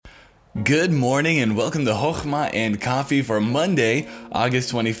Good morning and welcome to Chokhmah and Coffee for Monday,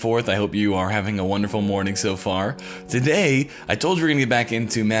 August 24th. I hope you are having a wonderful morning so far. Today, I told you we're going to get back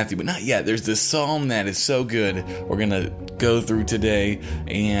into Matthew, but not yet. There's this psalm that is so good we're going to go through today.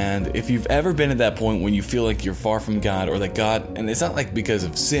 And if you've ever been at that point when you feel like you're far from God, or that God, and it's not like because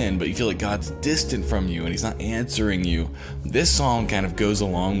of sin, but you feel like God's distant from you and He's not answering you, this psalm kind of goes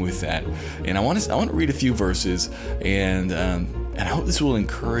along with that. And I want to read a few verses and I hope this will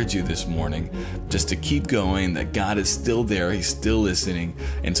encourage you this morning just to keep going, that God is still there, He's still listening.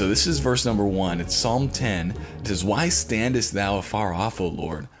 And so this is verse number 1. It's Psalm 10. It says, "Why standest thou afar off, O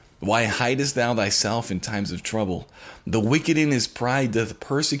Lord? Why hidest thou thyself in times of trouble? The wicked in his pride doth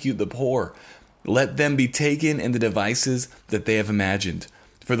persecute the poor. Let them be taken in the devices that they have imagined.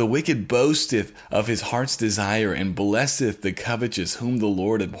 For the wicked boasteth of his heart's desire, and blesseth the covetous whom the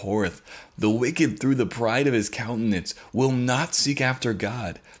Lord abhorreth. The wicked through the pride of his countenance will not seek after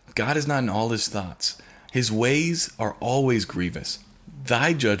God. God is not in all his thoughts. His ways are always grievous.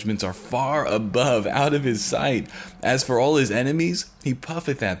 Thy judgments are far above out of his sight. As for all his enemies, he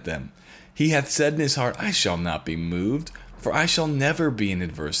puffeth at them. He hath said in his heart, I shall not be moved, for I shall never be in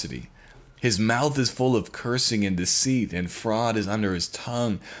adversity. His mouth is full of cursing and deceit, and fraud is under his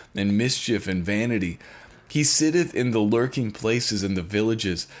tongue, and mischief and vanity. He sitteth in the lurking places in the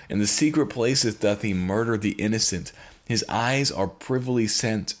villages, in the secret places doth he murder the innocent. His eyes are privily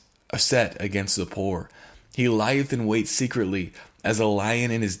set against the poor. He lieth in wait secretly, as a lion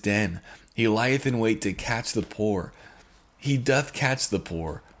in his den. He lieth in wait to catch the poor. He doth catch the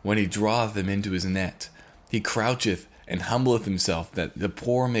poor, when he draweth them into his net. He croucheth and humbleth himself, that the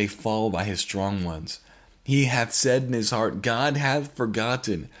poor may fall by his strong ones. He hath said in his heart, God hath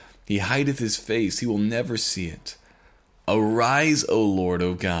forgotten. He hideth his face, he will never see it. Arise, O Lord,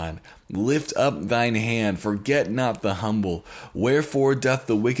 O God, lift up thine hand, forget not the humble. Wherefore doth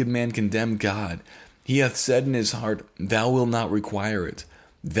the wicked man condemn God? He hath said in his heart, Thou wilt not require it.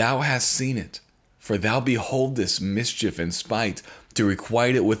 Thou hast seen it, for thou beholdest mischief and spite, to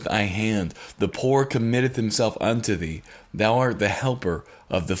requite it with thy hand. The poor committeth himself unto thee. Thou art the helper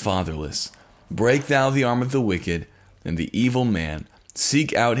of the fatherless. Break thou the arm of the wicked, and the evil man.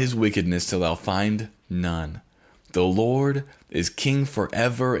 Seek out his wickedness till thou find none. The Lord is king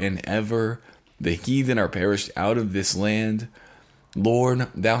forever and ever. The heathen are perished out of this land. Lord,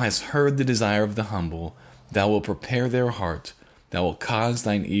 thou hast heard the desire of the humble. Thou wilt prepare their heart. Thou wilt cause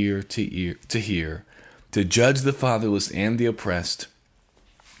thine ear to hear, to judge the fatherless and the oppressed,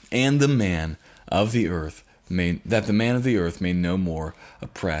 and the man of the earth that the man of the earth may no more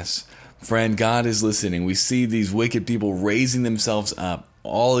oppress." Friend, God is listening. We see these wicked people raising themselves up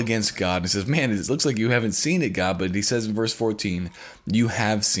all against God. He says, man, it looks like you haven't seen it, God. But he says in verse 14, you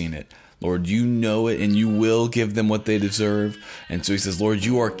have seen it. Lord, you know it, and you will give them what they deserve. And so he says, Lord,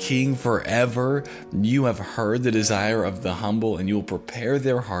 you are king forever. You have heard the desire of the humble, and you will prepare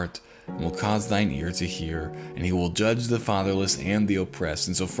their heart, and will cause thine ear to hear, and he will judge the fatherless and the oppressed.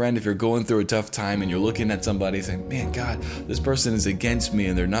 And so, friend, if you're going through a tough time and you're looking at somebody saying, man, God, this person is against me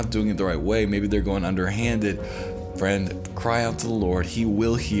and they're not doing it the right way, maybe they're going underhanded, friend, cry out to the Lord. He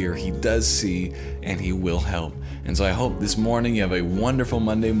will hear, He does see, and He will help. And so I hope this morning you have a wonderful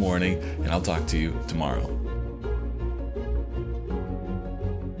Monday morning, and I'll talk to you tomorrow.